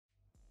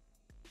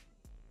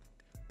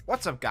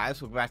What's up, guys?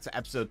 Welcome back to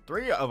episode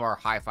 3 of our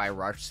Hi-Fi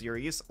Rush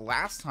series.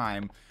 Last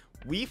time,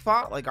 we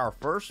fought like our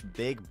first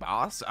big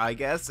boss, I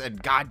guess,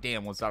 and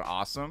goddamn was that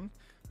awesome.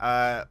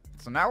 So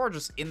now we're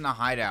just in the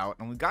hideout,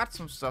 and we got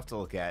some stuff to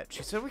look at.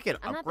 She said we could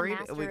upgrade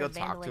if we go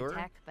talk to her.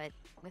 Tech, but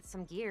with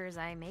some gears,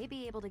 I may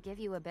be able to give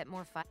you a bit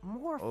more fight.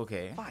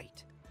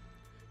 Fight.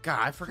 God,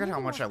 I forgot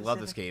how much I love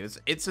this game.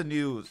 It's a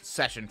new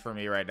session for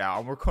me right now.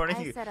 I'm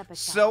recording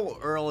so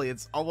early.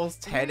 It's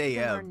almost 10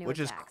 a.m., which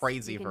is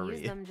crazy for me. You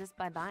can use them just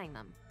by buying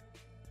them.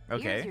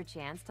 Okay. Here's your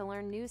chance to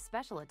learn new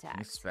special attacks.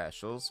 New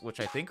specials,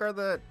 which I think are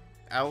the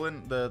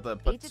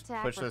Each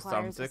attack push the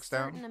requires a thumbsticks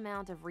down. certain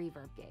amount of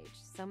reverb gauge,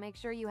 so make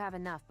sure you have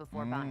enough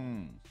before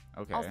buying.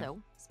 Okay. Also,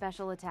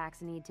 special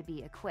attacks need to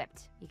be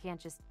equipped. You can't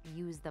just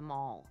use them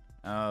all.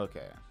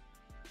 Okay.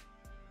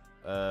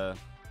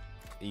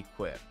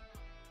 Equip.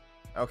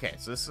 Okay,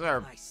 so this is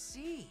our. I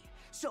see.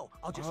 So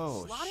I'll just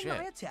Oh, slot in shit.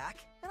 my attack,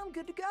 and I'm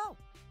good to go.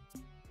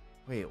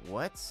 Wait,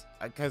 what?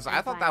 Because And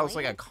I thought that was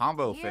like finally, a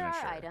combo Here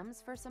finisher. are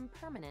items for some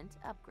permanent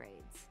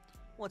upgrades.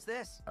 What's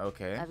this?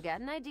 Okay. I've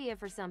got an idea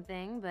for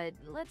something, but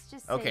let's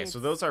just say Okay, so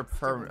those are it's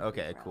permanent. still in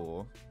Okay, vitro.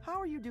 cool. How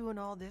are you doing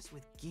all this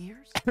with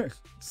gears?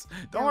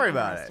 Don't worry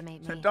about it.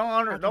 underestimate me. Don't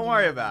I can don't do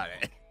worry anything. about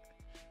it.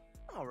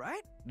 All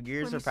right.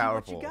 Gears Let me are see what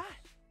powerful. you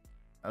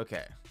got.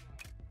 Okay.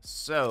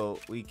 So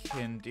we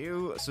can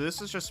do. So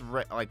this is just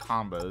like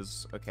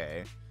combos.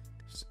 Okay.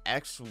 Just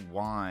X,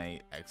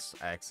 Y, X,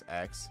 X,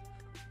 X.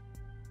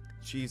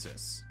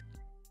 Jesus.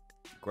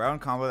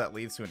 Ground combo that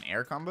leads to an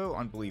air combo?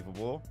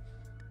 Unbelievable.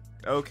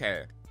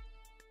 Okay.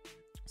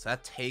 So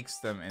that takes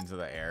them into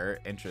the air.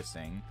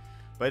 Interesting.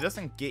 But it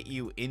doesn't get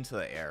you into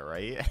the air,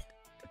 right?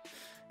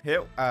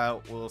 Hit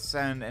will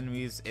send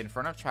enemies in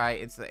front of Chai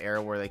into the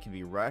air where they can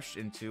be rushed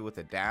into with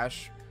a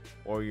dash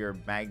or your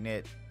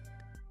magnet.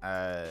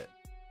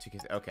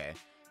 Okay.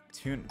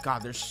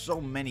 God, there's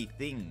so many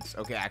things.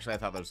 Okay, actually, I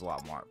thought there was a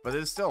lot more. But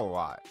there's still a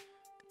lot.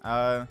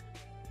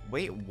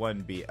 Wait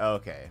 1B.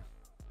 Okay.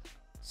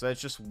 So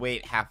it's just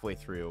wait halfway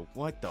through.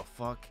 What the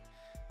fuck?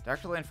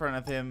 Directly in front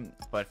of him,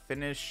 but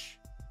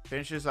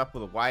finishes up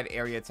with a wide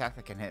area attack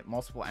that can hit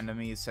multiple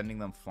enemies, sending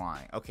them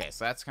flying. Okay,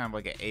 so that's kind of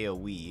like an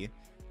AoE.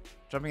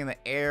 Jumping in the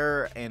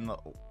air and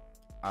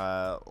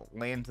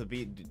land to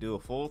do a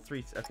full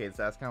 3. Okay, so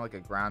that's kind of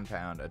like a ground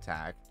pound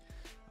attack.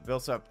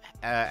 Builds up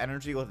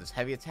energy with his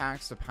heavy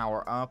attacks to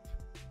power up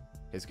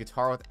his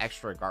guitar with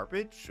extra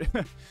garbage.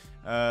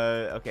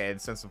 Okay,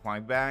 and sends them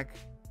flying back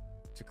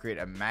to create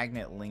a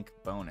magnet link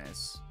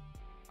bonus.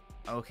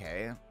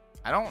 Okay,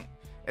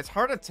 it's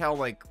hard to tell,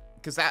 like,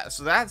 because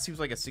that seems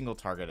like a single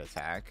target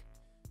attack,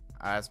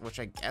 which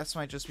I guess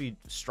might just be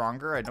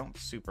stronger. I don't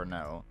super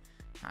know.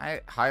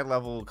 High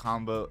level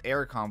combo,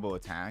 air combo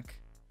attack.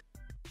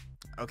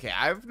 Okay,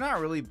 I've not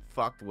really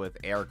fucked with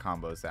air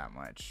combos that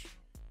much.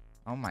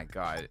 Oh my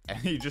god,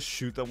 and you just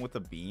shoot them with a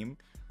beam.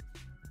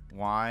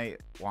 Y,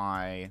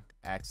 Y,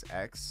 X,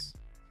 X.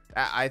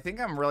 I think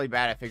I'm really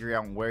bad at figuring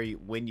out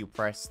when you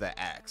press the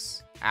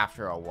X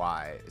after a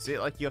Y. Is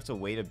it like you have to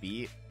wait a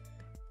beat?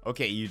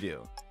 Okay, you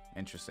do.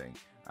 Interesting.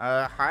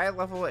 High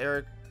level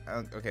air.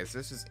 Okay, so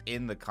this is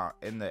in the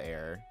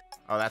air.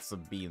 Oh, that's the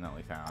beam that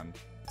we found.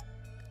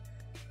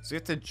 So you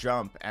have to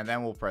jump, and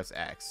then we'll press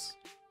X.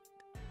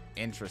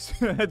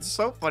 Interesting. It's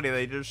so funny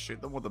they just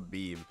shoot them with a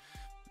beam.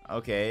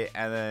 Okay,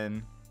 and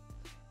then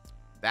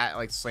that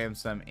like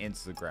slams them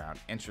into the ground.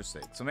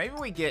 Interesting. So maybe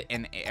we get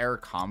an air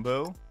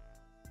combo.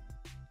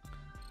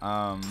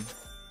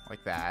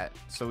 Like that.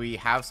 So we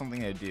have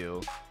something to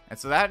do. And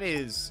so that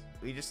is,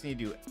 we just need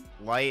to do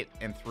light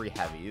and 3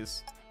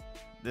 heavies.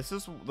 This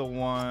is the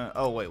one.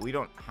 Oh wait, we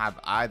don't have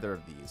either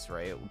of these,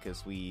 right?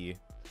 Because we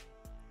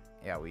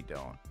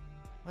don't.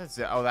 What is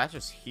it? Oh, that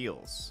just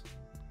heals.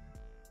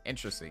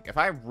 Interesting. If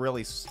I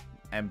really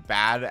am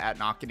bad at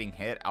not getting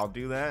hit, I'll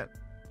do that.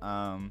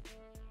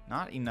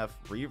 Not enough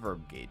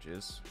reverb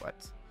gauges. What?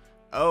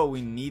 Oh,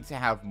 we need to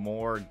have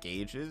more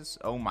gauges.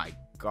 Oh my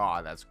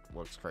god, that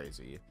looks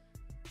crazy.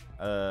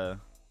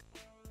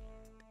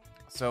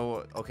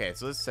 So okay,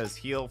 so this says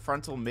heal,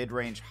 frontal,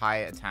 mid-range, high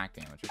attack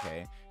damage.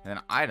 Okay, and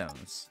then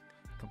items,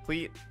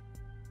 complete,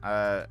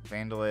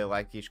 Vandalay,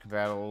 light gauge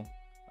compatible.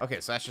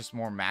 Okay, so that's just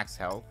more max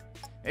health.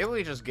 Maybe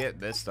we just get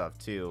this stuff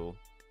too.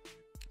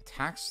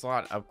 Attack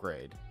slot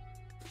upgrade.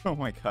 Oh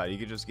my god, you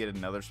could just get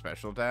another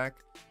special attack.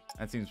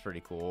 That seems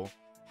pretty cool.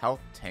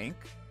 Health tank.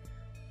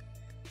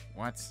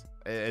 What?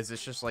 Is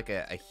this just like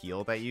a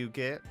heal that you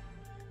get?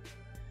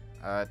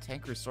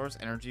 Tank restores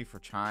energy for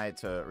Chai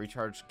to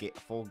recharge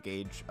full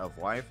gauge of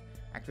life.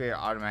 Activate it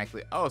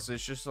automatically. Oh, so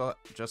it's just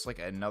like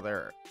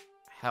another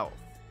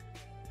health.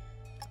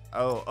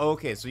 Oh,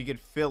 okay. So you could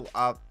fill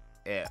up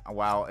it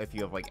if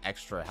you have like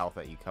extra health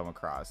that you come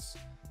across.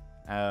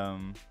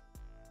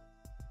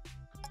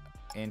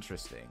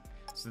 Interesting.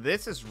 So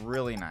this is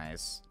really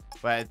nice.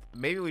 But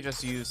maybe we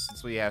just use,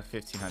 since we have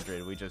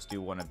 1500, we just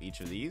do one of each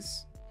of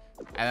these.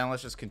 And then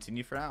let's just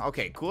continue for now.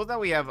 Okay, cool that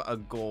we have a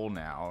goal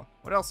now.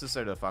 What else is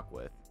there to fuck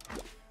with?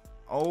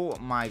 Oh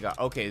my god.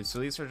 Okay, so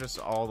these are just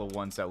all the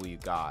ones that we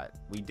got.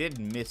 We did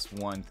miss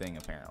one thing,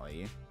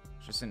 apparently.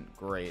 Which isn't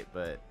great,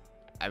 but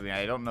I mean,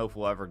 I don't know if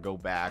we'll ever go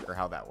back or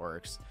how that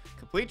works.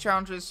 Complete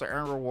challenges to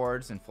earn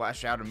rewards and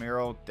flash out a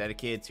mural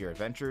dedicated to your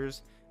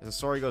adventures. As the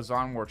story goes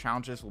on, more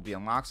challenges will be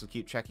unlocked, so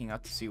keep checking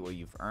out to see what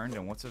you've earned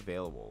and what's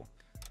available.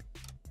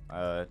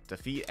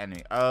 Defeat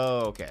enemy.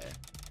 Oh, okay.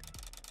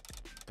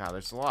 God,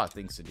 there's a lot of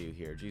things to do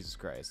here. Jesus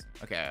Christ.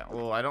 Okay,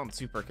 well, I don't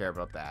super care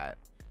about that.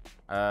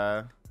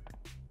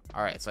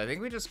 Alright, so I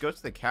think we just go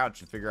to the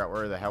couch and figure out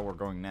where the hell we're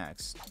going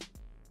next.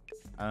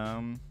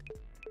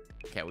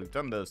 Okay, we've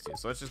done those two,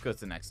 so let's just go to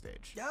the next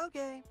stage.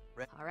 Okay.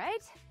 All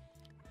right.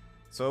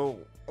 So,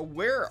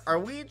 where are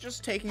we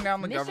just taking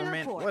down the Mission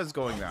government? report. What is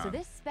going on? So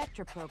this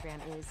Spectra program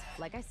is,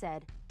 like I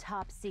said,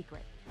 top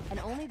secret. And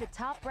only the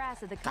top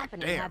brass of the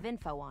company damn. have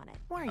info on it.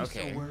 Why are you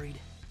Okay. so worried?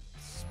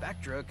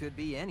 Spectra could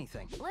be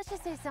anything. Let's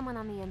just say someone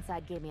on the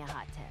inside gave me a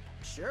hot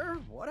tip. Sure,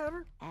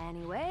 whatever.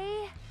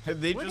 Anyway,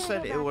 They we're just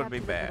gonna said go it back would up be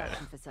to the bad.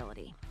 production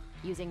facility.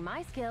 Using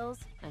my skills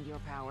and your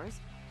powers,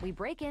 we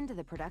break into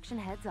the production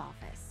head's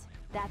office.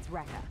 That's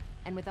Rekka.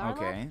 And with our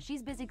Okay. luck,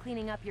 she's busy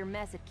cleaning up your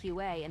mess at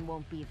QA and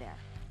won't be there.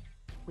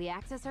 We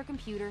access her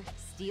computer,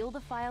 steal the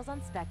files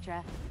on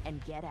Spectra,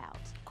 and get out.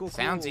 Cool.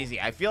 Sounds cool.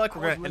 easy. I feel like I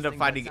we're was gonna end up listening,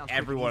 but it fighting sounds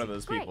every pretty one of easy.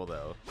 those Great. people,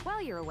 though.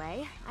 While you're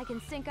away, I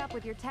can sync up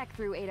with your tech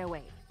through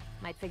 808.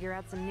 Might figure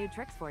out some new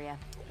tricks for you.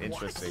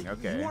 Interesting. What?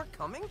 Okay. You aren't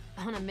coming?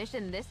 On a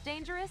mission this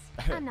dangerous?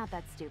 I'm not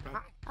that stupid.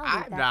 I'll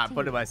leave I'm that not to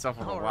putting you. myself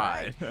on the All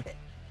line. right.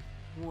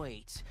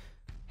 Wait.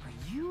 Are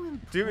you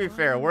To be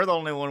fair, implying- we're the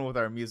only one with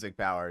our music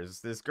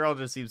powers. This girl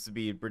just seems to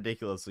be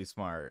ridiculously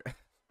smart.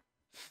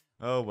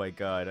 Oh my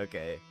god,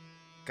 okay.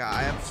 God,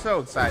 I am so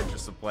excited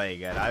just to play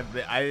again.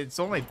 It's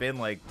only been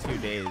like 2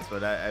 days,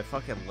 but I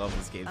fucking love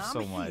this game I'm so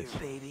here, much.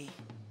 baby.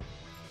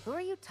 Who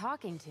are you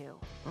talking to?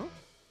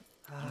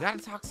 You gotta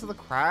talk to the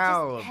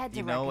crowd, head to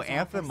you know, Rekka's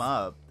amp them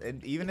office. up,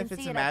 and even You if can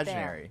it's see it up there.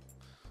 imaginary.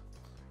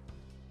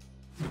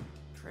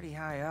 Pretty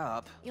high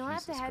up. You'll have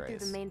to Jesus head through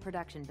Christ. the main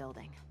production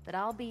building, but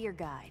I'll be your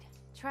guide.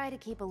 Try to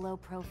keep a low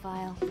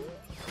profile.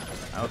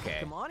 Okay.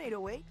 Come on,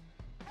 808.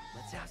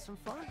 Let's have some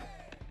fun.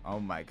 Oh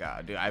my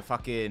god, dude,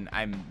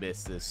 I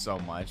miss this so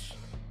much.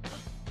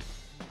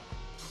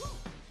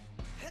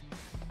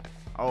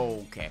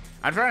 Okay.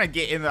 I'm trying to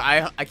get in the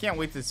I can't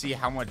wait to see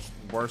how much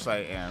worse I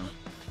am.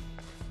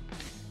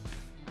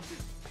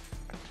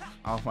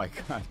 Oh my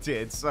god, dude,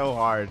 it's so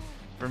hard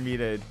for me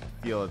to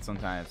feel it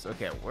sometimes.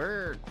 Okay,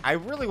 I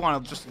really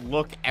want to just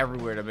look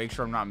everywhere to make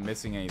sure I'm not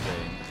missing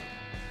anything.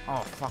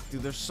 Oh fuck,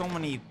 dude, there's so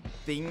many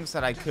things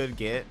that I could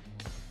get.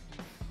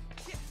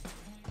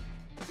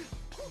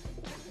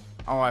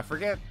 Oh, I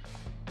forget.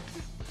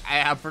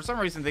 I for some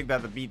reason think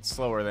that the beat's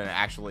slower than it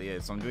actually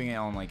is, so I'm doing it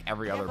on like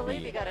every other Can't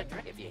believe you beat. got a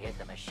drink if you hit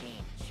the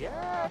machine.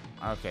 Sure.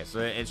 Okay, so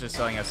it's just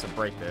telling us to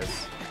break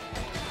this.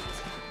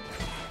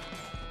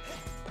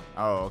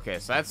 Oh, okay,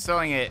 so that's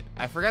telling it.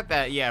 I forgot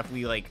that. Yeah, if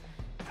we like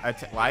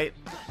light.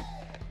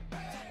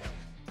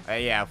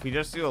 Yeah, if we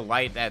just do a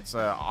light that's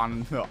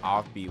on the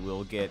offbeat,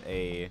 we'll get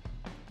a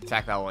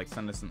attack that will like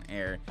send us in the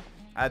air.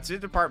 To the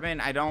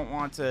department, I don't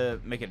want to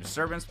make a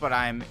disturbance, but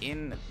I'm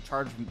in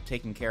charge of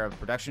taking care of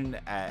production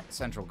at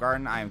Central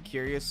Garden. I am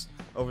curious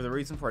over the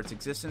reason for its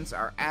existence.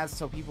 Our ads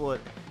tell people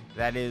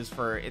that is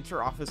for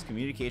inter-office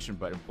communication,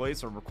 but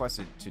employees are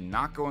requested to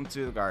not go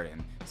into the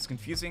garden. It's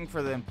confusing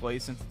for the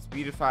employees since it's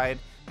beautified,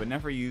 but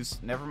never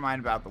used. Never mind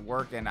about the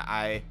work and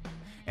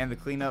the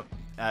cleanup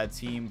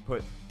team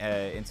put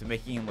into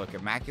making it look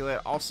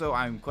immaculate. Also,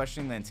 I'm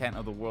questioning the intent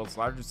of the world's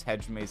largest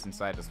hedge maze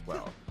inside as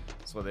well.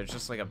 So there's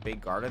just like a big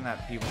garden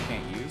that people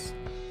can't use.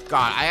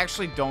 God, I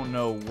actually don't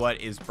know what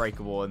is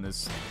breakable in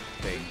this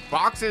thing.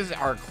 Boxes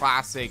are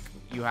classic,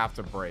 you have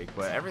to break,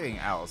 but everything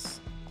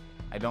else,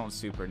 I don't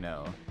super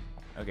know.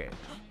 Okay.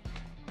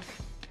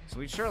 So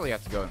we surely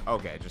have to go.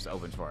 Okay, just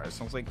open for us.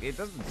 So it's like, it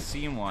doesn't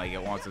seem like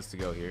it wants us to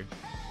go here.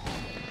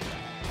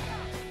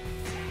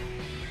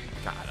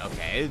 God,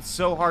 okay. It's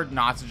so hard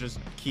not to just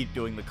keep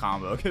doing the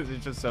combo because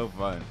it's just so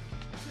fun.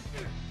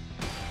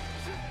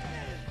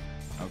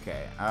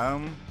 Okay,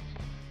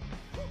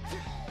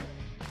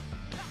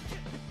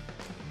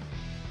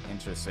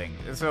 interesting.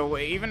 So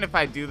even if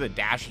I do the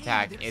dash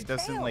attack, Hey, it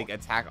doesn't there's like Tail.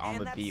 attack on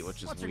And the that's- beat,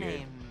 which is what's her weird.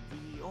 name?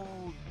 The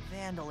old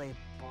Vandalay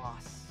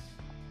boss.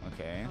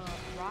 Okay.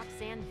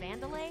 Roxanne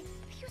Vandalay?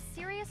 Are you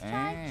serious,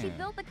 Ty? She Dang.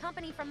 built the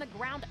company from the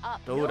ground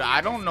up. Dude, Know I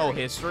her don't know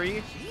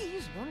history. history.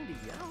 Jeez, wanting to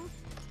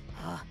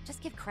yell.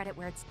 Just give credit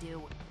where it's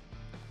due.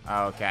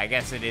 Okay, I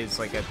guess it is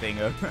like a thing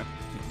of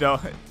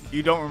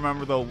you don't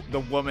remember the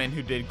woman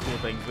who did cool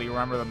things, but you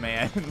remember the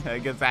man. I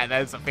guess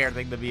that's a fair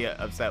thing to be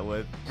upset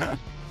with.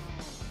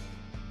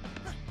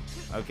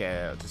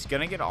 Okay, just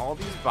gonna get all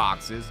these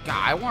boxes. God,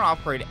 I want to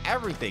upgrade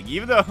everything,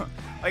 even though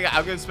like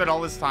I'm gonna spend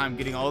all this time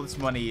getting all this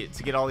money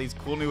to get all these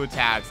cool new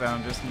attacks, and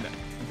I'm just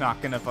not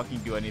gonna fucking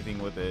do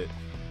anything with it.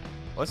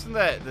 Wasn't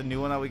the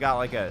new one that we got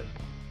like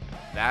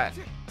that?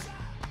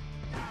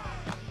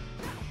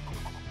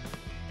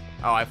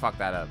 Oh, I fucked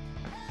that up.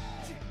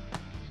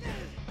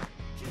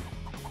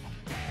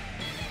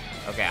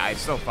 Okay, I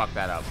still fucked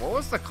that up. What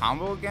was the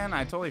combo again?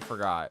 I totally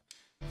forgot.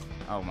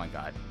 Oh my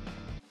god.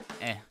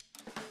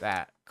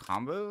 That.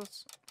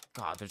 Combos?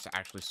 God, there's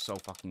actually so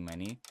fucking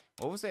many.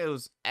 What was it? It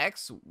was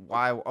X,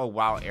 Y. Oh,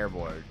 wow,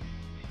 airborne.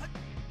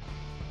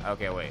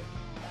 Okay, wait.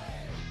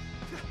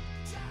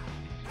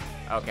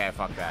 Okay, I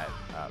fucked that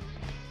up.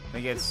 I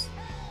think it's...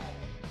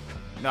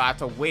 No, I have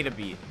to wait a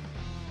beat.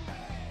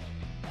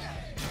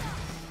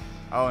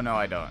 Oh, no,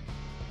 I don't.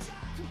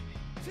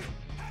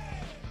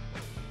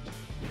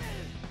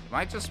 Am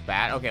I just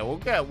bad? Okay,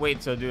 we'll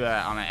wait to do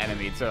that on an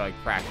enemy to, like,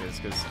 practice,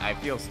 because I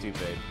feel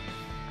stupid.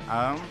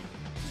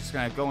 Just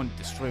gonna go and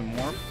destroy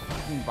more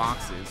fucking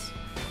boxes.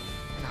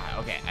 God,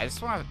 okay, I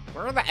just wanna...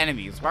 Where are the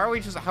enemies? Why are we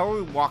just... How are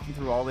we walking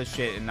through all this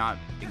shit and not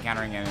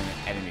encountering an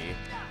enemy?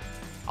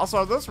 Also,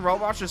 are those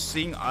robots just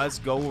seeing us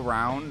go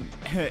around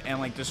and,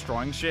 like,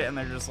 destroying shit, and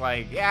they're just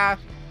like, yeah,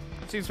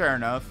 seems fair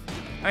enough.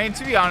 I mean,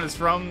 to be honest,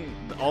 from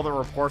all the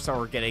reports that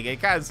we're getting,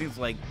 it kind of seems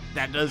like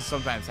that does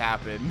sometimes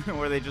happen,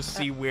 where they just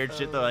see weird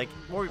shit, they're like,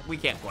 we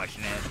can't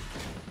question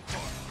it.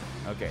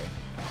 Okay.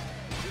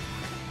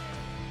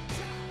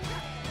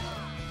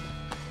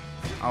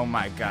 Oh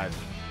my god.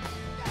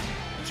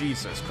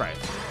 Jesus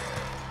Christ.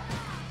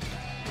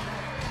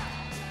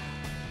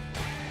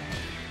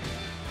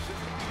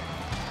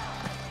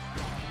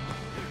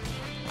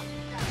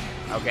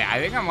 Okay, I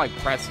think I'm like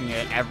pressing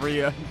it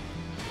every...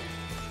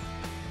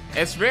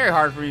 It's very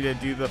hard for me to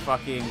do the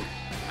fucking...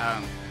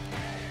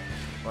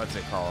 what's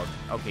it called?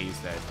 Okay, he's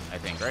dead, I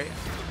think, right?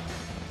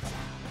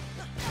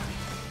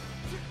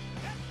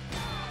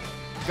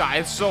 God,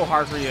 it's so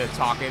hard for you to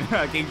talk and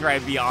fucking try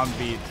to be on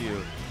beat,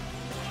 too.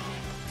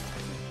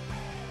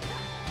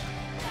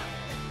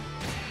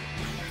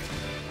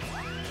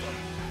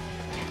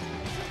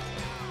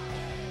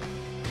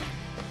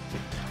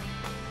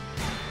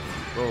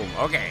 Boom,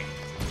 okay.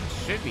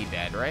 Should be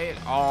dead, right?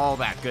 All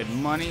that good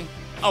money.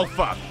 Oh,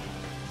 fuck.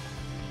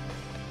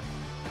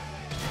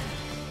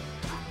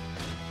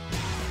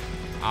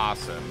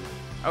 Awesome.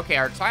 Okay,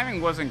 our timing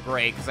wasn't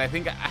great, because I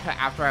think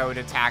after I would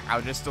attack, I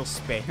would just still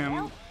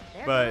spam.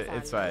 Well, But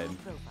it's fine.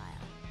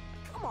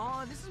 Come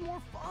on, this is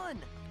more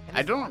fun. And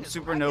I as long don't as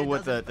super Rocket know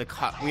what doesn't- the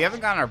cut. We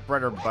haven't gotten our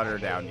bread or butter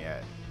down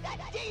yet. That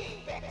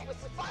defect was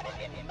spotted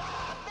in my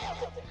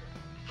building.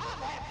 I'm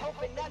half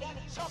hoping none of you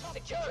chump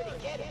security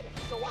get it,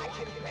 so I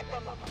can rip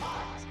them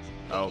apart.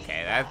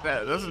 Okay, that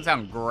doesn't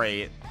sound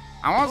great.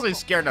 I'm honestly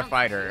scared to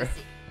fight her.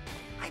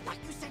 I thought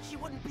you said she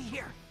wouldn't be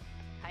here.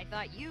 I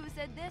thought you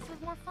said this was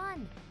more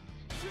fun.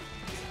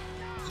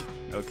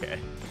 Okay.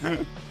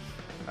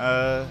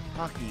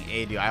 Fucking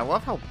A, dude. I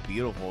love how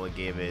beautiful the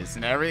game is,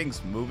 and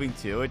everything's moving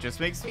too. It just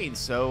makes me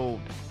so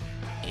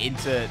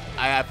into...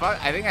 I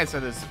think I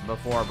said this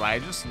before, but I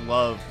just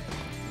love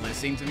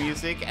listening to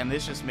music, and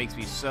this just makes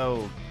me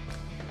so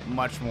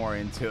much more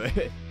into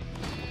it.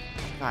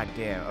 God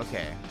damn,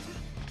 okay.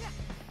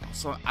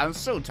 So, I'm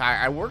so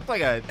tired. I worked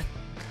like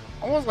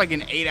almost like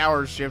an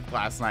 8-hour shift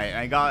last night, and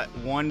I got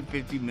one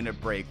 15-minute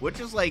break, which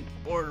is like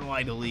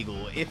borderline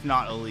illegal, if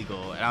not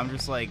illegal. And I'm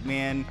just like,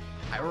 man,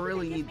 I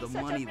really need the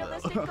money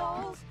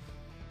though.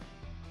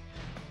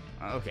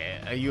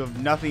 Okay, you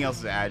have nothing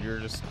else to add. You're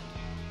just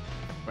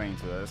playing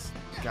to us.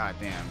 God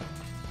damn.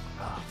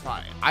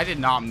 Fine. I did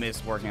not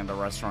miss working at the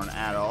restaurant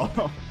at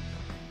all.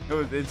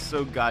 It's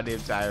so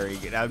goddamn tiring.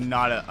 I'm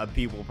not a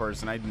people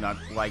person. I do not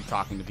like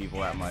talking to people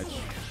that much.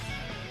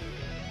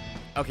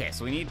 Okay,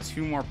 so we need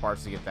 2 more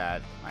parts to get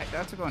that. I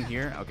have to go in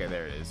here. Okay,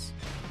 there it is.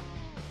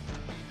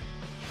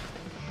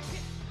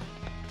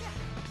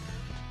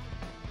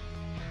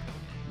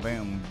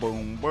 Boom,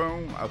 boom,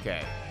 boom.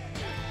 Okay.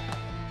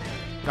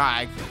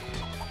 God,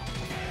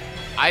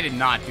 I did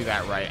not do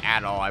that right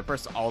at all. I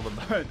pressed all the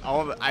buttons.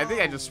 I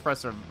think I just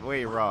pressed it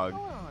way wrong.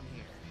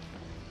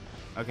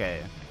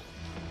 Okay.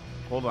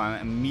 Hold on. I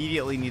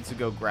immediately need to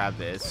go grab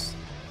this.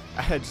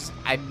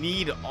 I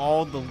need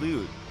all the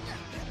loot.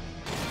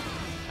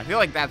 I feel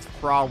like that's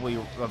probably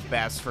the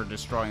best for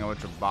destroying a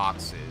bunch of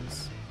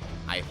boxes.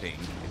 I think.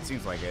 It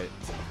seems like it.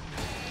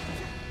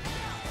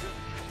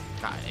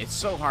 God, it's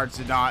so hard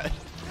to not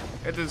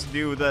just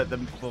do the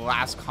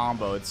last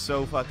combo. It's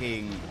so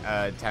fucking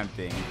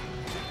tempting.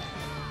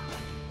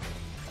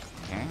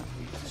 Okay,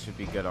 we should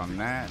be good on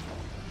that.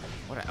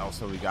 What else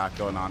have we got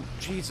going on?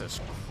 Jesus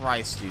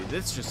Christ, dude.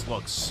 This just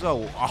looks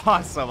so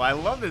awesome. I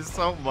love this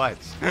so much.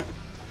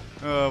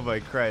 Oh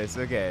my Christ.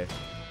 Okay.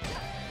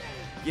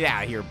 Get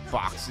out of here,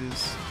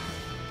 boxes.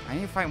 I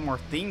need to find more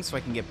things so I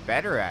can get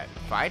better at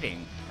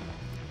fighting.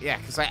 Yeah,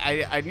 because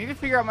I need to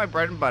figure out my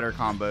bread and butter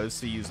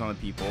combos to use on the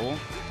people.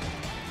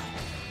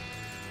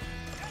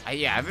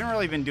 Yeah, I haven't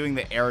really been doing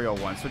the aerial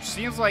ones, which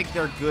seems like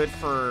they're good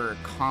for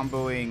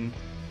comboing,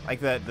 like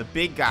the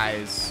big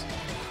guys.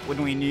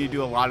 When we need to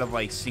do a lot of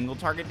like single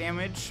target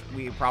damage,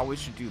 we probably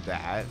should do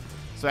that.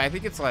 So I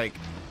think it's like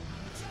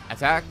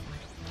attack.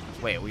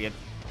 Wait, we had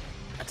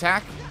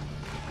attack.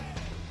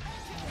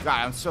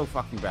 God, I'm so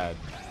fucking bad.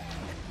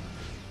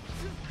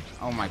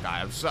 Oh my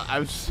god,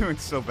 I'm doing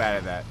so bad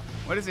at that.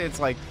 What is it? It's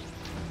like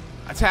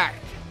attack.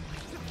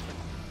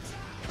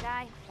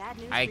 Guy, bad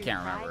news I for can't your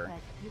guy, remember.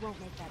 but you won't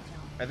make that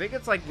jump. I think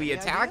it's like we Any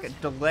attack, ideas?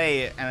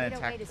 delay, and Frito-Wade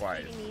attack is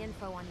twice. feeding the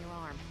info on your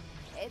arm.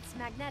 It's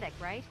magnetic,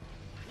 right?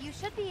 You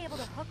should be able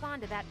to hook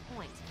onto that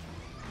point.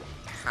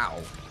 How?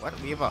 What?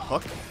 We have a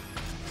hook?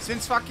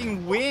 Since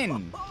fucking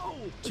when? Oh,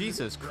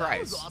 Jesus that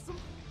Christ. was awesome.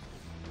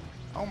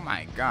 Oh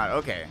my god,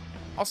 okay.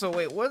 Also,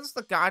 wait, what's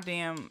the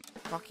goddamn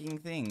fucking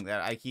thing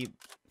that I keep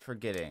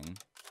forgetting?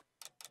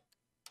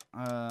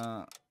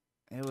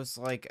 It was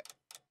like...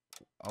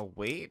 Oh,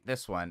 wait?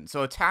 This one.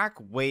 So attack,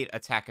 wait,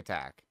 attack,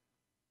 attack.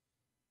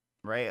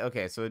 Right?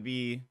 Okay, so it'd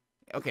be...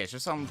 Okay, it's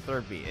just on the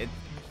third beat.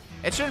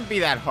 It shouldn't be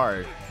that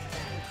hard.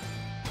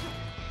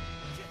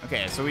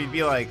 Okay, so we'd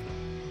be like...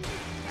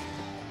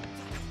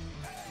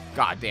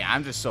 God damn,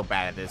 I'm just so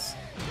bad at this.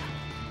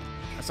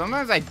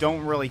 Sometimes I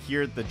don't really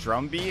hear the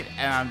drum beat,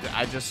 and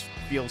I just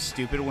feel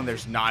stupid when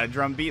there's not a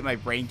drum beat. My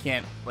brain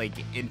can't, like,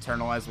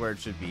 internalize where it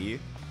should be.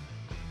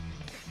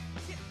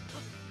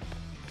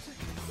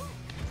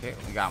 Okay,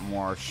 we got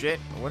more shit.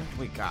 What have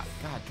we got?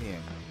 God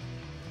damn.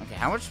 Okay,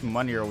 how much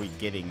money are we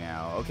getting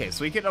now? Okay,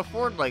 so we can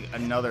afford, like,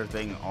 another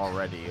thing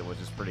already, which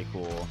is pretty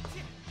cool.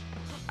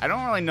 I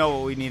don't really know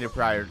what we need to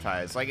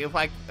prioritize. Like, if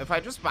I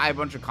just buy a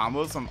bunch of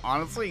combos, I'm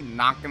honestly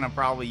not gonna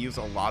probably use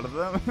a lot of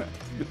them.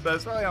 So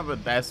that's probably not the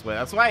best way.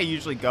 That's why I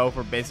usually go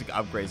for basic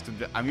upgrades,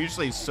 because I'm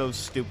usually so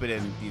stupid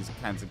in these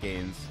kinds of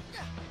games.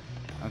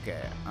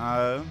 Okay,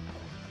 oh,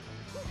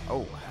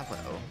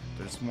 hello.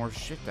 There's more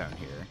shit down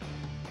here.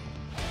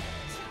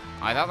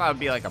 I thought that would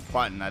be like a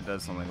button that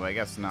does something, but I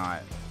guess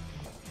not.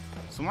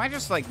 So am I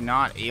just, like,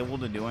 not able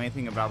to do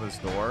anything about this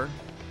door?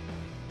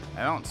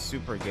 I don't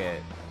super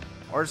get.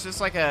 Or it's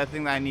just like a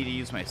thing that I need to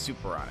use my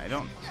super on. I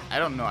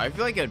don't know. I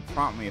feel like it'd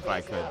prompt me if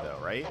I could, though,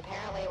 right?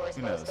 Apparently we're Who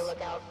supposed to knows?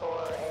 look out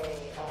for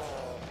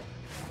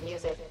a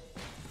music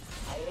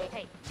item.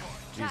 Hey,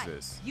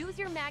 Jesus. Ty, use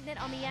your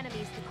magnet on the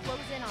enemies to close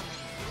in on them.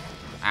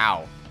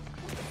 Ow.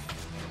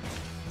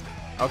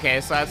 Okay,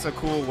 so that's a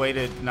cool way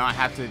to not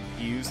have to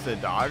use the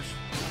dodge.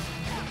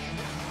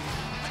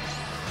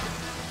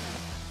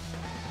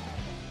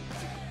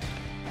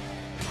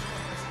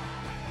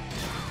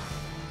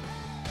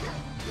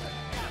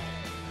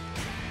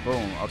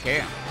 Boom,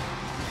 okay.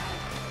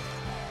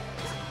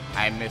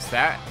 I missed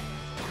that.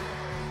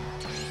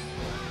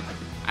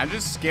 I'm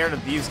just scared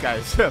of these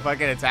guys if I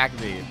can attack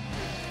me.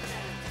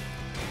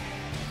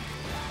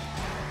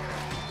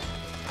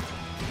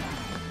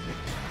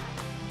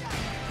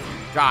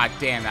 God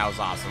damn, that was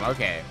awesome.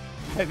 Okay.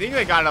 I think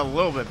I got a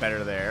little bit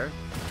better there.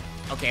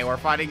 Okay, we're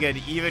fighting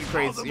an even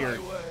crazier.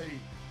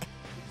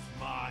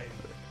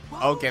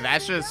 Okay,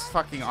 that's just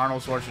fucking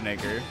Arnold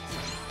Schwarzenegger.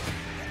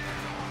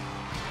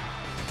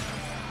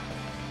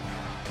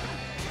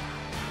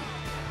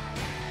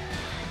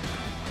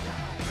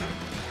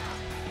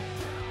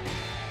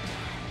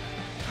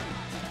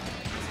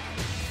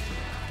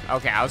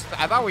 Okay, I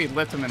thought we'd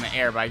lift him in the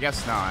air, but I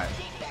guess not.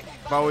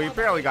 But we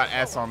barely got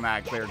S on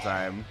that clear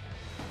time.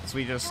 So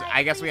we just,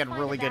 I guess we had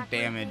really good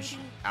damage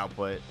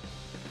output.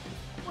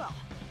 Well,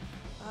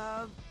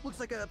 looks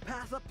like a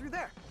path up through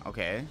there.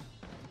 Okay.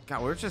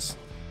 God,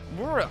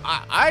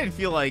 I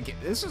feel like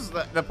this is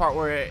the part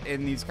where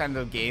in these kinds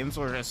of games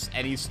or just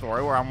any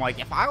story where I'm like,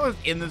 if I was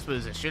in this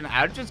position,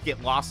 I would just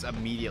get lost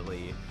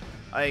immediately.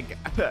 Like,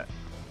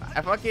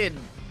 I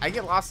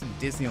get lost in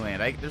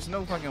Disneyland. There's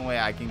no fucking way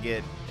I can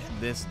get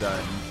this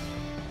done.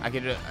 I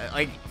could just,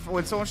 like,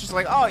 when someone's just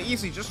like, oh,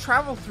 easy, just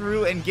travel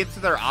through and get to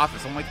their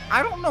office. I'm like,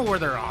 I don't know where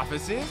their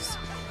office is.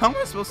 How am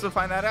I supposed to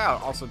find that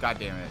out? Also,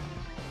 goddamn it.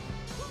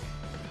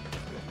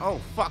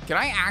 Oh, fuck. Can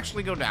I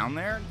actually go down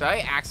there? Did I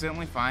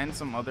accidentally find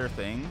some other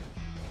thing?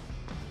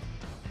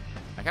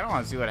 I kind of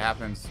want to see what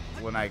happens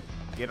when I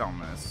get on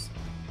this.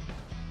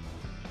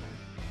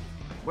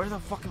 Where the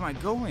fuck am I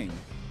going?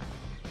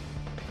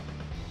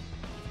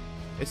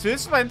 Is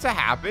this meant to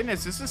happen?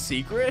 Is this a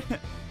secret?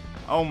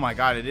 Oh my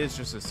god, it is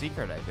just a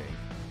secret, I think.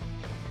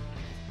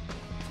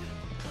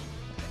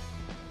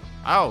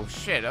 Oh,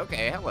 shit.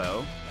 Okay,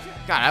 hello.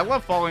 God, I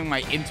love following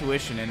my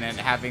intuition and then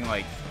having,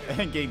 like,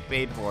 getting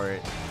paid for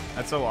it.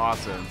 That's so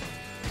awesome.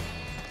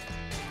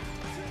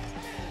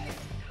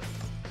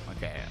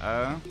 Okay,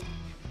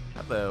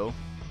 hello.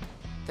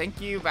 Thank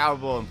you,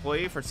 valuable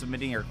employee, for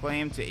submitting your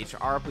claim to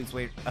HR. Please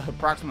wait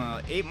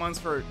approximately 8 months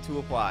to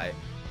apply.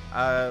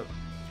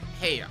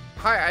 Hey,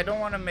 hi, I don't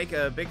want to make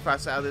a big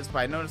fuss out of this, but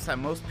I noticed that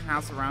most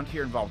paths around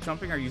here involve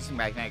jumping or using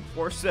magnetic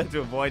force to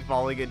avoid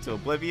falling into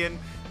oblivion.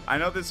 I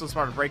know this was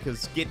part of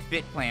Breaker's Get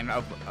Fit plan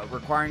of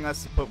requiring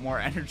us to put more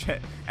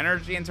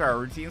energy into our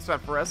routines,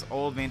 but for us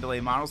old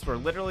Vandalay models, we're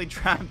literally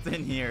trapped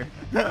in here.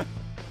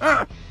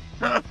 But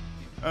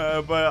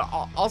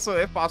also,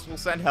 if possible,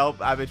 send help.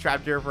 I've been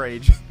trapped here for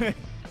ages.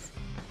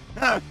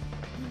 Oh,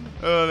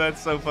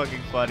 that's so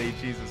fucking funny.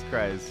 Jesus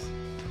Christ.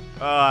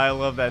 Oh, I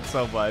love that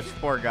so much.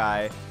 Poor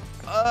guy.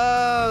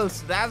 Oh,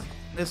 so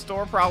this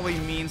door probably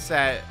means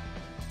that...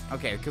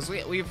 Okay, because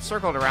we've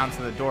circled around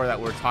to the door that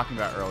we were talking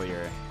about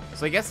earlier.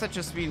 So I guess that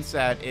just means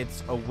that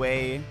it's a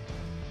way...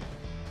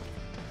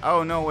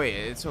 Oh, no, wait.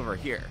 It's over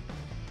here.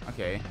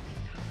 Okay.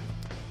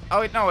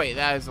 Oh, wait, no, wait.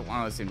 That is one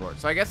of the same doors.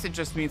 So I guess it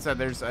just means that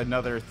there's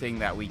another thing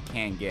that we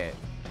can get.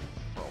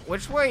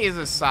 Which way is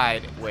a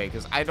side way?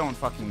 Because I don't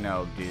fucking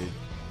know, dude.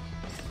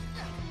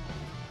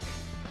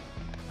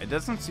 It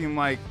doesn't seem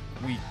like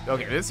we...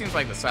 Okay, this seems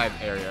like the side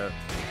area.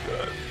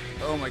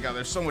 Oh my god,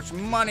 there's so much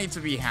money to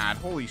be had.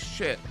 Holy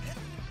shit.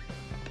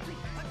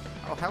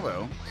 Oh,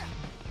 hello.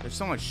 There's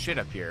so much shit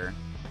up here.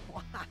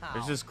 Wow.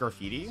 There's this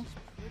graffiti.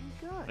 Pretty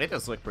good. It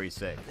does look pretty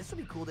sick. This would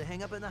be cool to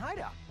hang up in the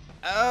hideout.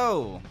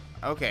 Oh!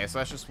 Okay, so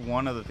that's just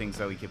one of the things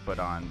that we could put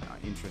on.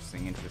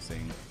 Interesting,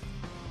 interesting.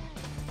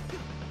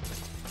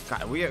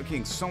 God, we are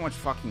getting so much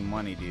fucking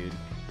money, dude.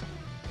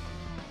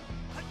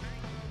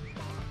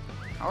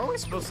 How are we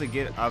supposed to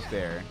get up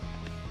there?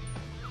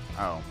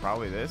 Oh,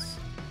 probably this?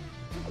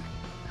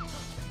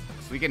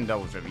 So we can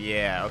double jump.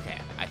 Yeah, okay.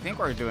 I think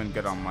we're doing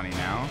good on money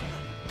now.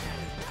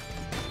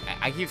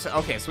 I keep saying,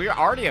 okay, so we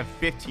already have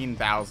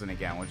 15,000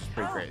 again, which is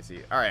pretty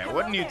crazy. All right,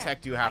 what new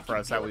tech do you have for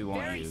us that we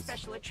won't very use?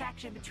 Special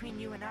attraction between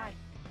you and I.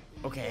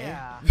 Okay.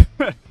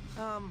 Yeah.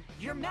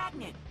 Your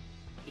magnet.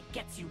 It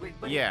gets you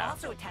rigged, but Yeah. it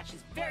also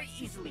attaches very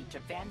easily to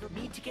vandal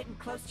need to getting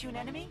close to an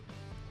enemy.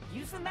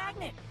 Use the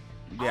magnet.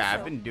 Yeah, Also,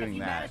 I've been doing if you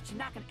that. manage to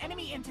knock an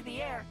enemy into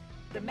the air,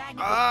 the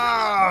magnet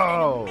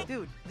Oh! will bring it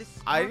Dude, this.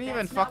 I didn't even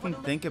That's not fucking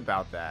what it think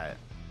about that.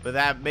 But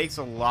that makes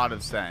a lot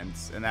of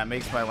sense, and that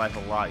makes my life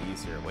a lot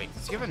easier. Wait,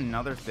 does he have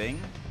another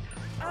thing?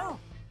 Oh,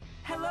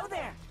 hello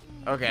there.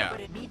 Okay. But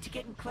it need to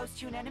getting close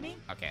to an enemy?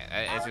 Okay,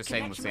 it's Our just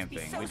saying the connection same must be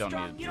thing. so We don't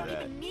strong, need to you do don't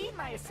that. even need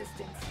my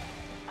assistance.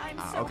 I'm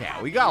so Okay,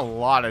 happy. we got a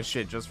lot of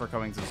shit just for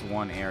coming to this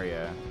one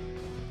area.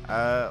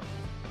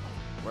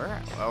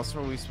 Where else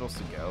are we supposed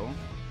to go?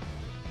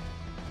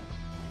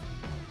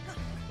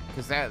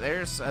 Because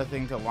there's a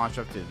thing to launch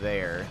up to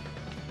there.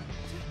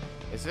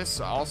 Is this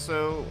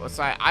also a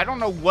side? I don't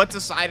know what's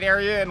a side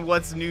area and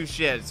what's new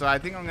shit, so I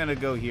think I'm gonna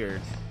go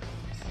here.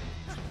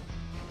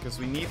 Because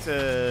we need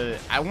to...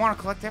 I want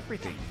to collect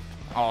everything.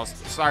 Oh,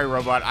 sorry,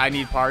 robot. I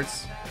need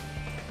parts.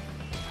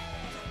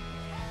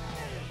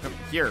 Come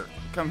here.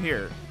 Come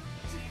here.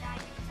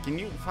 Can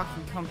you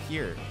fucking come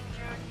here?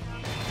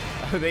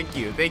 Oh, thank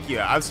you. Thank you.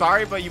 I'm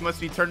sorry, but you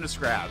must be turned to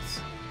scraps.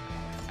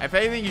 If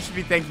anything, you should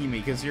be thanking me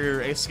because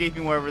you're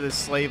escaping whatever this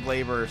slave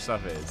labor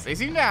stuff is. They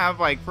seem to have,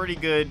 like, pretty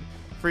good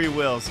free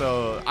will,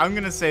 so I'm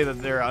going to say that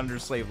they're under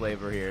slave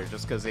labor here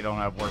just because they don't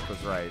have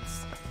workers'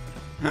 rights.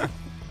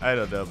 I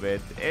don't know,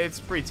 man. It's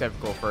pretty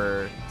typical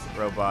for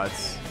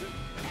robots.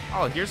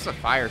 Oh, here's the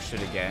fire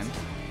shit again.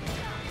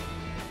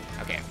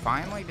 Okay,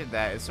 finally did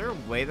that. Is there a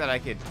way that I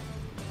could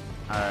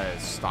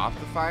stop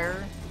the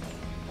fire?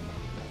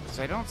 Because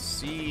I don't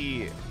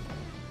see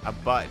a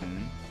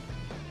button.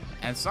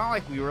 And it's not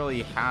like we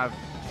really have...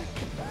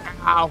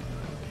 Ow!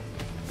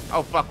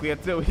 Oh, fuck. We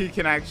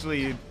can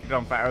actually get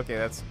on fire. Okay,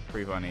 that's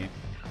pretty funny.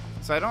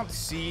 So I don't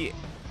see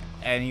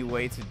any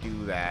way to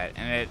do that.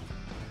 And it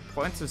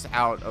points us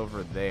out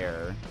over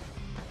there.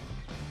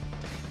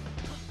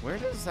 Where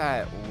does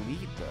that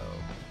lead,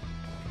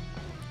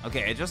 though?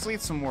 Okay, it just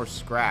leads some more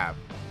scrap.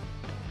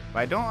 But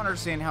I don't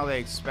understand how they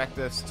expect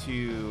us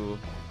to...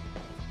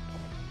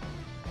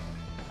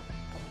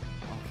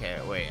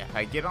 Okay, wait. If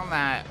I get on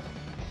that...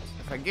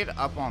 If I get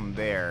up on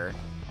there...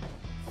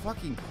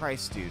 Fucking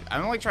Christ, dude.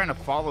 I'm only trying to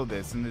follow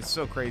this, and it's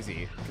so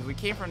crazy. Because we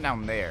came from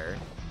down there.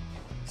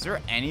 Is there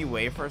any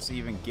way for us to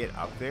even get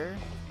up there?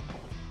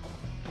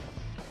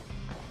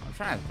 I'm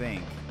trying to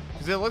think.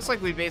 Because it looks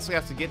like we basically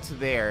have to get to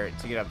there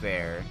to get up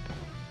there.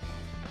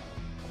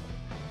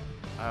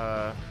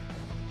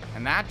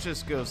 And that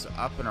just goes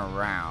up and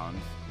around.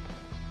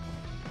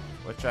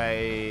 Which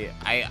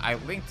I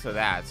linked to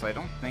that, so I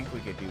don't think we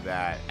could do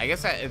that. I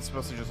guess that it's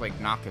supposed to just, like,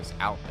 knock us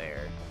out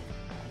there.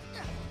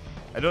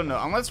 I don't know.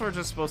 Unless we're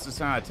just supposed to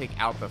somehow take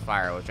out the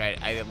fire, which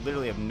I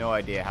literally have no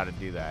idea how to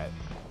do that.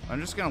 I'm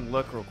just going to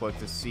look real quick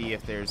to see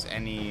if there's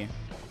any...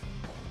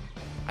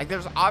 Like,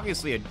 there's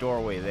obviously a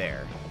doorway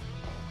there.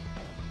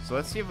 So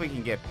let's see if we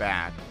can get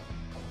back.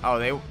 Oh,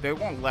 they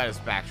won't let us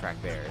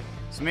backtrack there.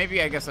 So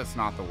maybe I guess that's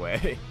not the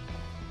way.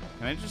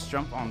 Can I just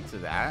jump onto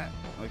that?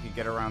 We could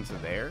get around to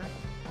there?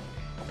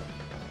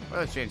 What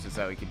are the chances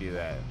that we could do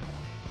that?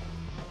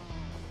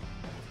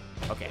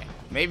 Okay,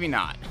 maybe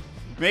not.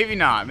 Maybe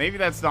not. Maybe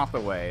that's not the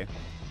way.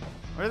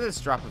 Where did this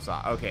drop us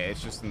off? Okay,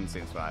 it's just in the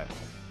same spot.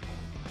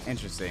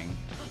 Interesting.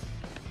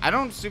 I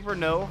don't super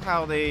know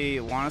how they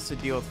want us to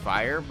deal with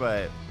fire,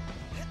 but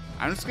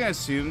I'm just going to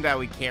assume that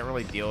we can't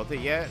really deal with it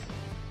yet.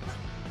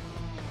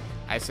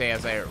 I say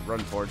as I run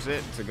towards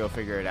it to go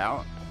figure it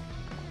out.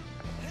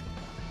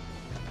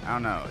 I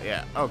don't know.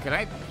 Yeah. Oh, can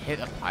I hit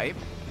a pipe?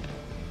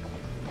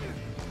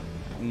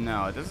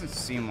 No, it doesn't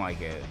seem like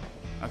it.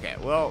 Okay,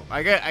 well,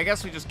 I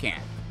guess we just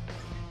can't.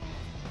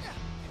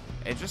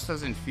 It just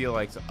doesn't feel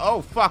like...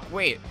 Oh, fuck,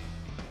 wait.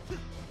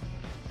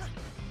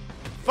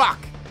 Fuck!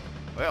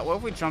 Well, what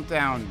if we jump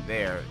down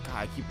there? God,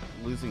 I keep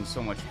losing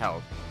so much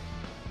health.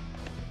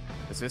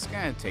 Is this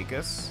gonna take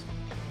us?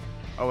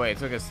 Oh, wait, it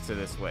took us to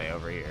this way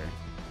over here.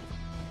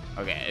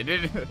 Okay, it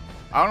didn't...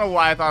 I don't know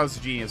why I thought it was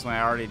genius when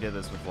I already did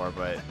this before,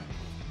 but...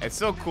 It's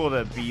so cool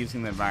to be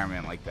using the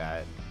environment like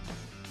that.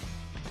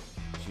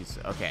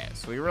 Jeez, okay,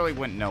 so we really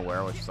went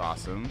nowhere, which is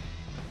awesome.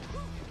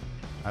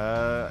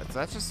 So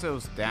that just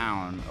goes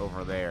down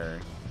over there.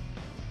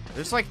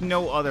 There's like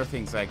no other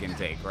things I can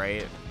take,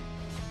 right?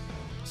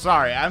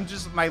 Sorry,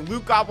 my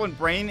Loot Goblin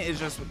brain is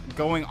just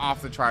going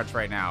off the charts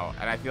right now,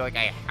 and I feel like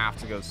I have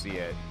to go see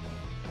it.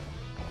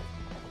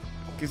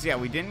 Because, yeah,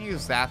 we didn't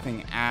use that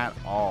thing at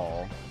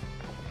all.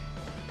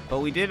 But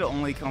we did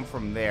only come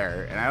from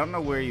there, and I don't know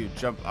where you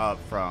jump up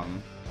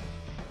from.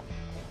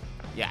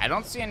 Yeah, I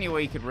don't see any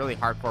way you could really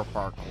hardcore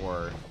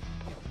parkour.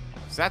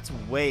 So that's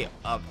way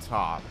up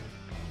top.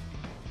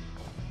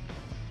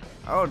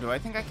 Oh, do I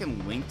think I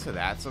can link to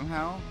that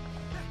somehow?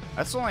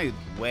 That's the only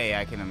way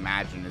I can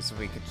imagine is if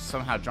we could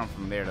somehow jump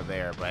from there to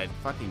there, but I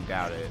fucking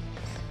doubt it.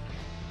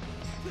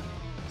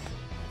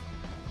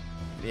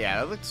 Yeah,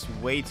 that looks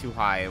way too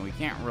high, and we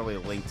can't really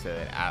link to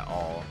it at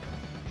all.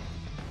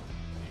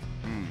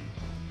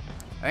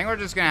 I think we're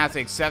just gonna have to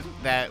accept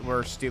that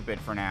we're stupid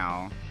for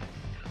now,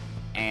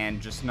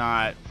 and just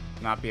not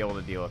be able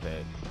to deal with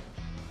it.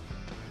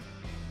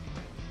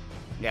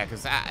 Yeah,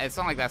 because it's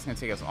not like that's gonna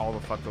take us all the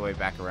fuck the way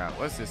back around.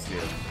 What's this do?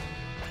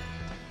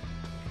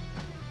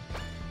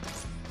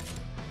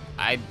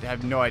 I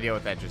have no idea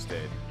what that just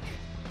did.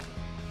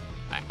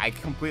 I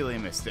completely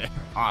missed it.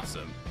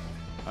 Awesome.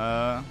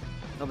 Oh,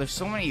 there's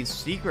so many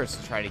secrets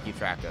to try to keep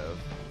track of.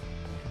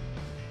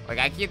 Like,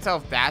 I can't tell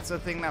if that's a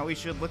thing that we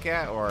should look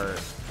at, or...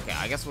 Okay,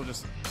 I guess we'll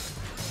just...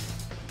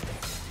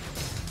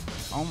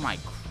 Oh my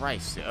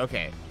Christ.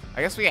 Okay.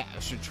 I guess we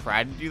should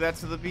try to do that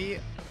to the beat.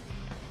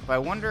 But I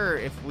wonder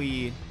if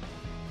we...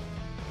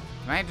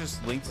 Can I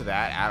just link to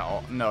that at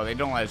all? No, they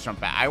don't let us jump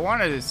back. I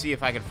wanted to see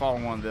if I could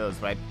follow one of those,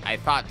 but I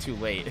thought too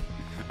late.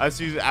 I was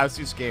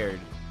too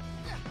scared.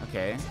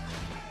 Okay.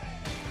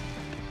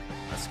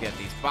 Let's get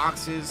these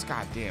boxes.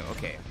 God damn,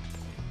 okay.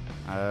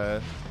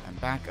 I'm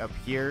back up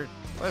here.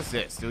 What is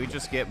this? Do we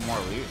just get more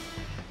loot?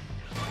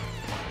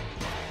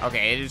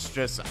 Okay, it is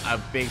just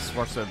a big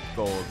source of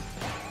gold.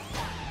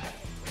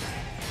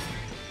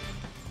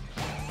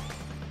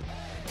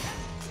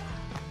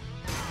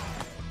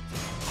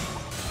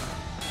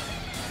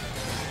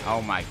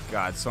 Oh my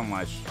god, so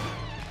much.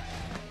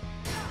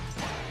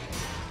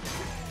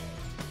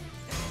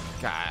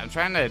 God, I'm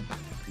trying to...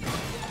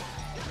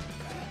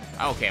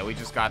 Okay, we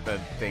just got the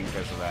thing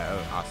because of that.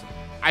 Oh, awesome.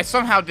 I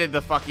somehow did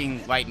the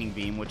fucking lightning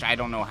beam, which I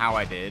don't know how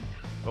I did,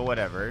 but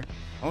whatever.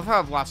 I love how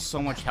I've lost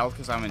so much health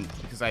because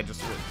I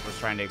just was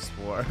trying to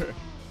explore.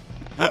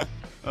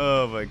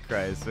 Oh my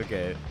Christ,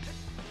 okay.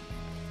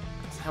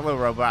 Hello,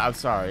 robot, I'm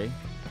sorry.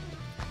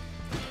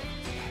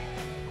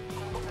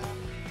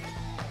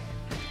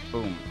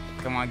 Boom.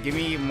 Come on, give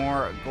me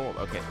more gold.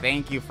 Okay,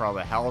 thank you for all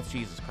the health.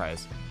 Jesus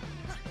Christ.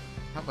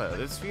 Hello,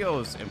 this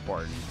feels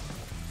important.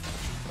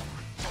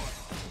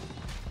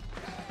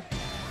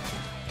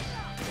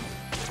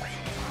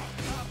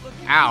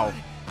 Ow.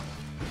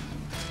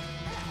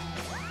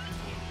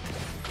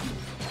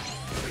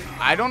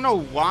 I don't know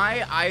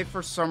why I,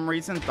 for some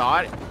reason,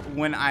 thought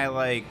when I,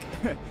 like,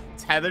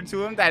 tethered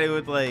to him that it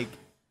would, like,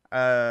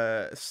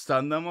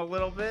 stun them a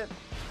little bit.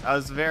 That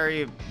was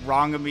very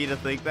wrong of me to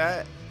think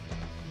that.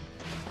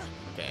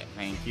 Okay,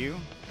 thank you.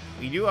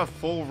 We do have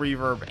full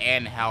reverb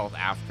and health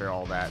after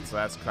all that, so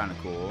that's kind of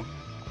cool.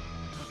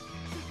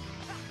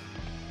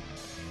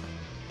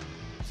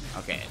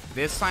 Okay,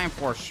 this time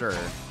for sure.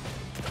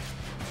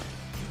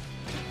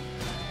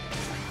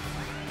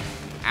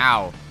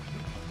 Ow.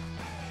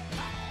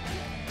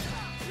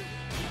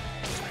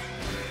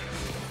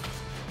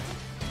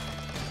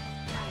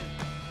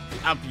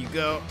 Up you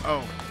go.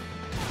 Oh.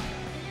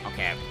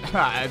 Okay.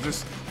 I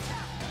just...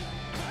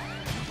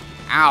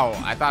 Ow.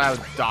 I thought I was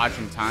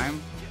dodging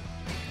time.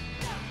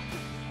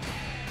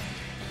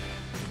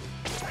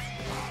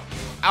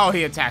 Oh,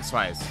 he attacks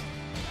twice.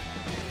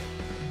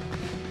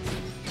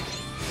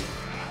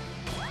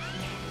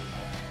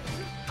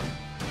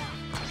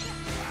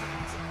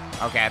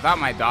 Okay, I thought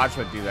my dodge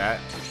would do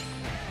that.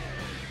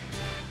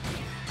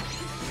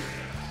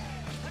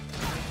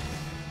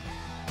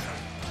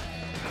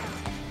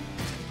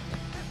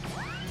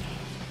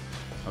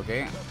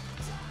 Okay.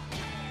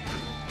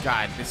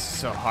 God, this is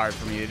so hard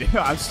for me to do.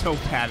 I'm so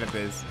bad at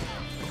this.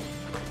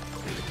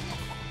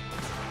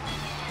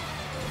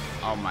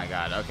 Oh my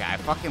god. Okay, I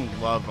fucking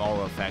love all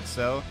the effects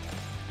though.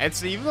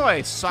 It's even though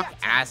I suck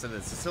ass at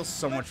this, it's still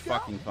so much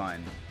fucking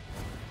fun.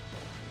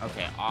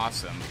 Okay,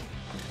 awesome.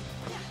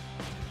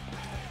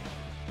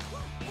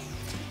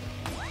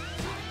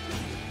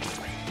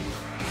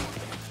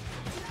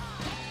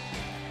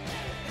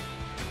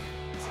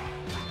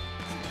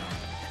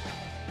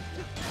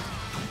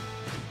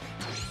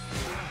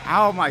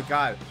 Oh my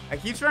god. I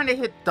keep trying to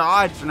hit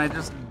dodge and I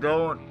just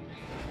don't.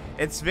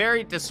 It's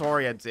very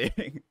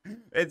disorienting.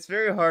 It's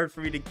very hard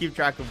for me to keep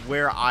track of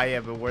where I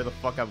am and where the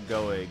fuck I'm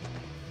going.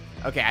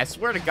 Okay, I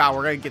swear to god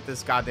we're gonna get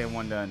this goddamn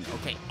one done.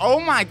 Okay. Oh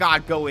my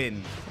god, go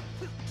in.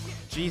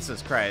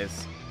 Jesus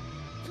Christ.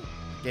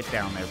 Get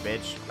down there,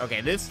 bitch.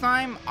 Okay, this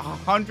time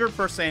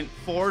 100%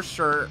 for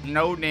sure,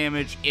 no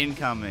damage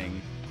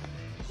incoming.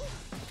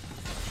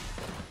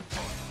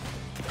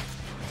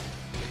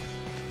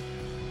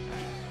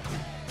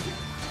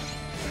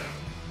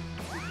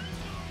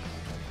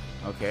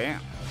 Okay.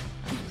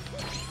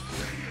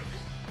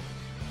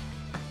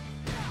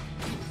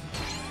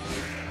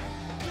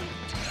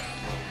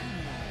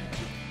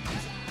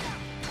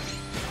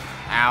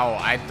 Ow,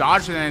 I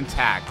dodged and then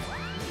attacked.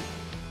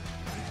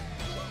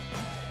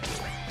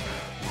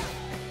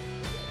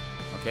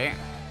 Okay.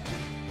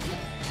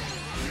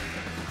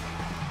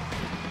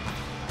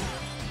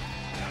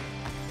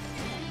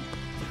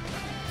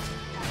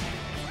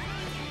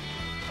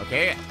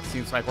 Okay,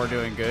 seems like we're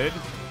doing good.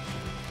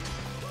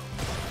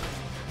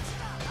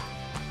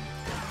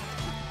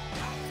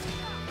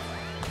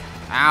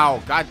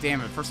 Ow, god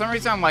damn it. For some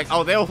reason, I'm like,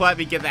 oh, they'll let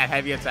me get that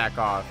heavy attack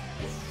off.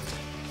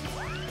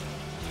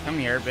 Come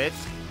here, bitch.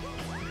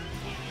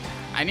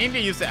 I need to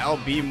use the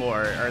LB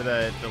more, or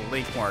the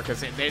Link more,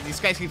 because these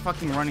guys keep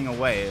fucking running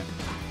away.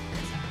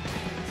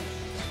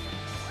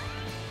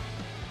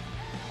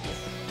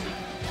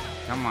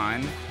 Come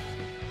on.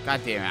 God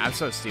damn it, I'm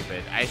so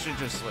stupid. I should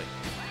just, like...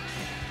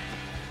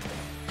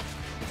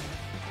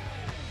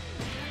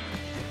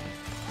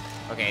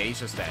 Okay, he's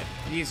just dead.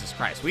 Jesus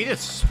Christ, we did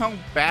so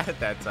bad at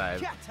that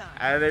time.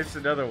 There's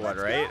another one,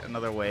 right?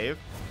 Another wave.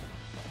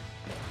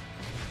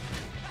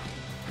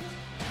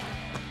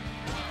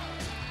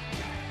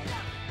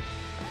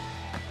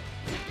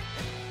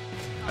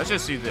 Let's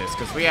just do this,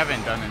 because we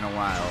haven't done it in a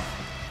while.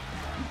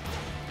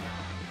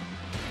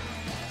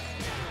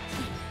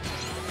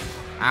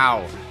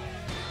 Ow.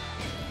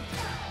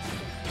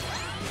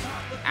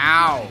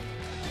 Ow.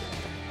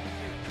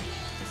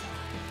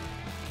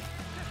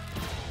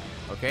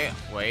 Okay,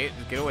 wait,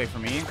 get away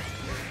from me.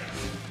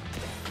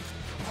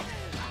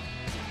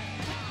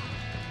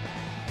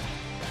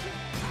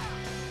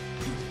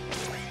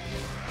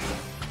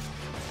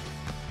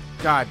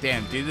 God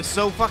damn, dude, this is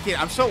so fucking...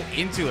 I'm so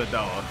into it,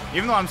 though.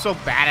 Even though I'm so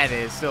bad at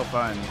it, it's still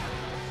fun.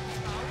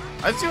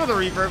 Let's do the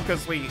reverb,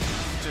 because we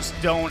just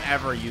don't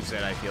ever use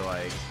it, I feel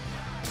like.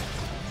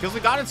 Because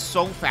we got it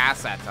so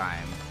fast that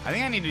time. I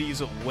think I need to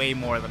use it way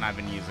more than I've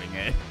been using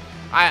it.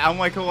 I'm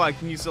like, oh, I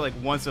can use it like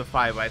once a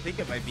fight, but I think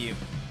it might be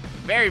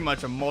very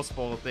much a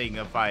multiple thing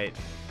of fight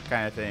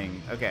kind of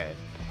thing. Okay.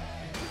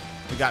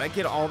 We gotta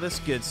get all this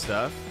good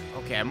stuff.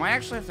 Okay, I might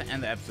actually have to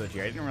end the episode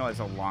here. I didn't realize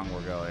how long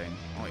we're going.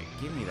 Oh, wait,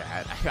 give me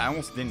that. I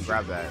almost didn't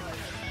grab that.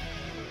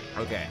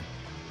 Okay.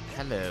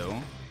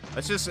 Hello.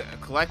 Let's just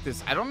collect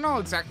this. I don't know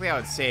exactly how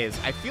it saves.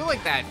 I feel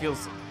like that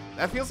feels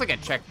like a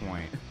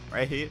checkpoint,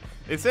 right?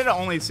 It said it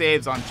only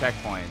saves on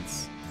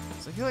checkpoints.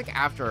 So I feel like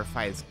after a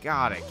fight, it's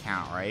gotta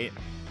count, right?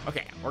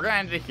 Okay, we're gonna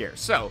end it here.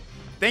 So,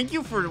 thank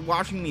you for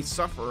watching me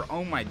suffer.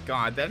 Oh my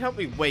god, that helped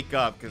me wake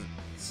up, because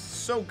it's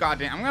so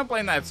goddamn... I'm gonna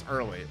blame that it's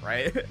early,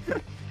 right?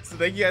 So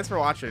thank you guys for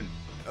watching.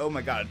 Oh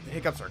my god, the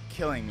hiccups are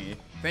killing me.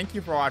 Thank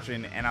you for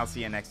watching, and I'll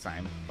see you next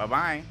time.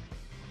 Bye-bye.